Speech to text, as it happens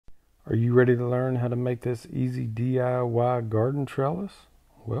Are you ready to learn how to make this easy DIY garden trellis?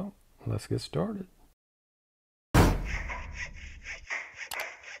 Well, let's get started.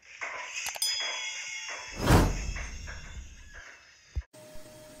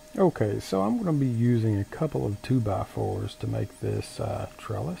 Okay, so I'm going to be using a couple of 2x4s to make this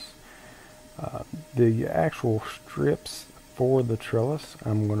trellis. The actual strips for the trellis,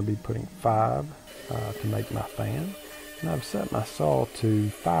 I'm going to be putting 5 to make my fan. And I've set my saw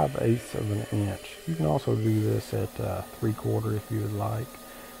to 5/8 of an inch. You can also do this at 3/4 if you would like.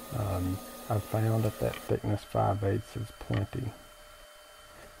 I've found that thickness 5/8 is plenty.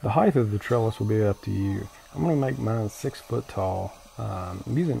 The height of the trellis will be up to you. I'm going to make mine 6 foot tall.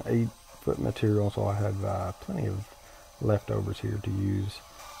 I'm using 8-foot material, so I have plenty of leftovers here to use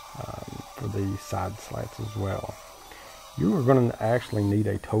for the side slats as well. You are going to actually need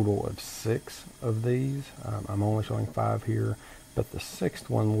a total of 6 of these. I'm only showing 5 here, but the 6th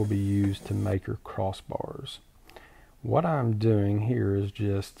one will be used to make your crossbars. What I'm doing here is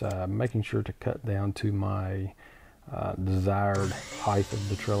just making sure to cut down to my desired height of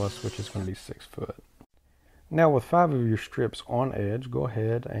the trellis, which is going to be 6 foot. Now with 5 of your strips on edge, go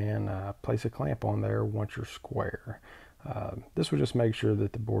ahead and place a clamp on there once you're square. This will just make sure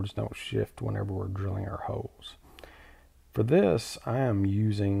that the boards don't shift whenever we're drilling our holes. For this, I am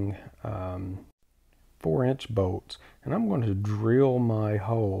using 4-inch bolts, and I'm going to drill my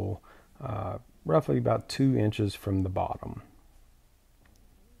hole roughly about 2 inches from the bottom.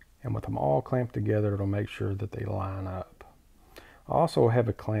 And with them all clamped together, it'll make sure that they line up. I also have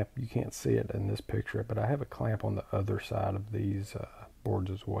a clamp, you can't see it in this picture, but I have a clamp on the other side of these boards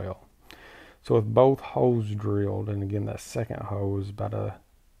as well. So with both holes drilled, and again that second hole is about a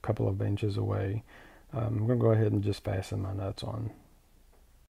couple of inches away, I'm going to go ahead and just fasten my nuts on.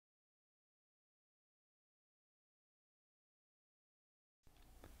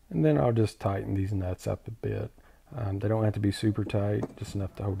 And then I'll just tighten these nuts up a bit. They don't have to be super tight, just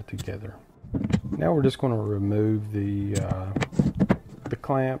enough to hold it together. Now we're just going to remove the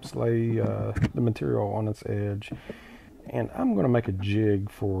clamps, lay the material on its edge, and I'm going to make a jig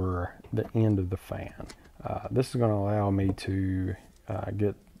for the end of the fan. This is going to allow me to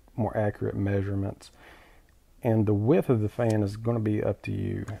get more accurate measurements, and the width of the fan is going to be up to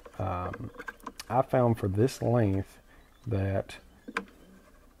you. I found for this length that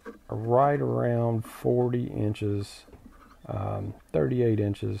right around 40 inches, 38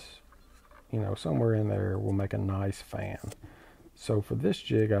 inches, somewhere in there will make a nice fan. So for this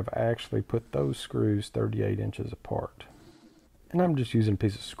jig, I've actually put those screws 38 inches apart. And I'm just using a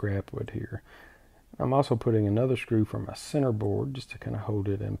piece of scrap wood here. I'm also putting another screw for my center board just to kind of hold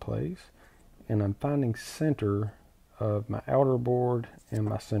it in place. And I'm finding center of my outer board and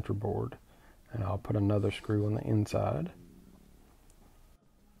my center board. And I'll put another screw on the inside.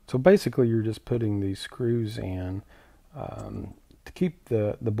 So basically you're just putting these screws in to keep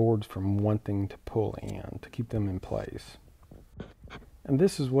the boards from wanting to pull in, to keep them in place. And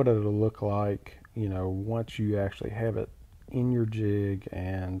this is what it'll look like, once you actually have it in your jig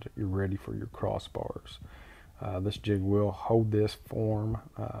and you're ready for your crossbars. This jig will hold this form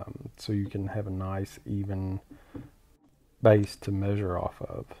so you can have a nice even base to measure off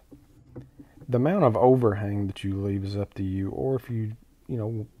of. The amount of overhang that you leave is up to you, or if you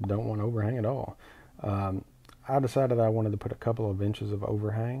don't want overhang at all. I decided I wanted to put a couple of inches of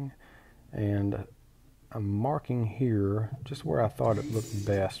overhang, and I'm marking here just where I thought it looked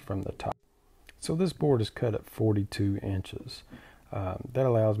best from the top. So this board is cut at 42 inches. That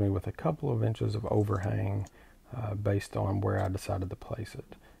allows me with a couple of inches of overhang based on where I decided to place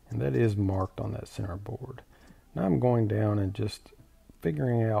it. And that is marked on that center board. Now I'm going down and just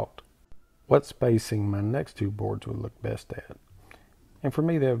figuring out what spacing my next 2 boards would look best at. And for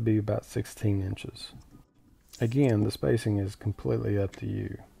me, that would be about 16 inches. Again, the spacing is completely up to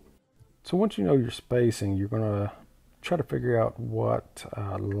you. So once you know your spacing, you're going to try to figure out what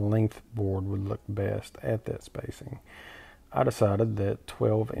length board would look best at that spacing. I decided that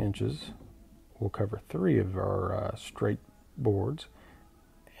 12 inches will cover 3 of our straight boards,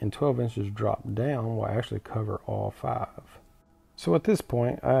 and 12 inches drop down will actually cover all 5. So at this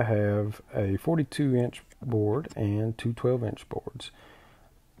point, I have a 42-inch board and 2 12-inch boards.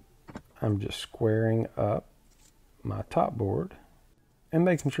 I'm just squaring up my top board and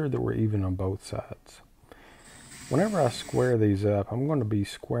making sure that we're even on both sides. Whenever I square these up, I'm going to be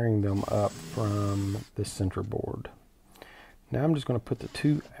squaring them up from the center board. Now I'm just going to put the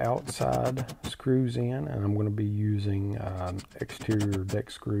 2 outside screws in, and I'm going to be using exterior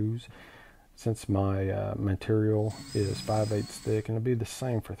deck screws. Since my material is 5/8 thick, and it'll be the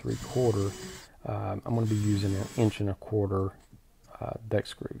same for 3/4, I'm going to be using an 1 1/4 deck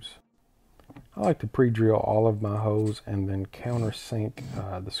screws. I like to pre-drill all of my holes and then countersink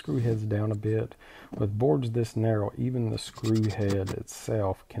the screw heads down a bit. With boards this narrow, even the screw head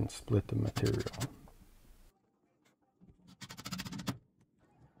itself can split the material.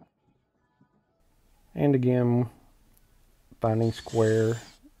 And again, finding square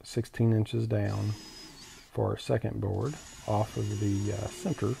 16 inches down for our second board off of the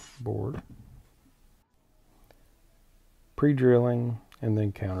center board. Pre-drilling and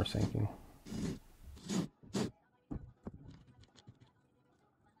then countersinking.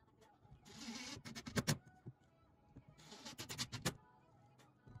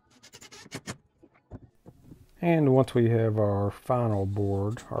 And once we have our final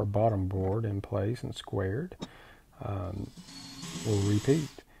board, our bottom board in place and squared, we'll repeat.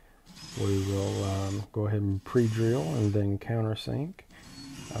 We will go ahead and pre-drill and then countersink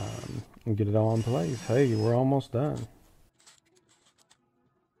and get it all in place. Hey, we're almost done.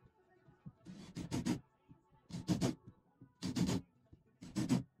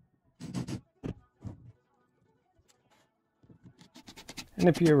 And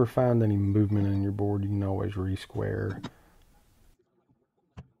if you ever find any movement in your board, you can always re-square.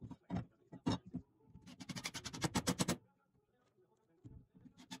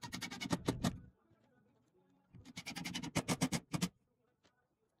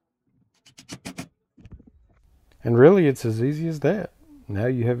 And really, it's as easy as that. Now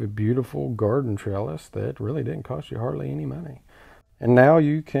you have a beautiful garden trellis that really didn't cost you hardly any money. And now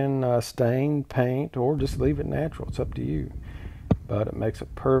you can stain, paint, or just leave it natural. It's up to you. But it makes a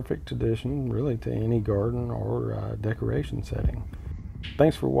perfect addition, really, to any garden or decoration setting.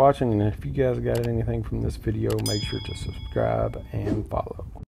 Thanks for watching, and if you guys got anything from this video, make sure to subscribe and follow.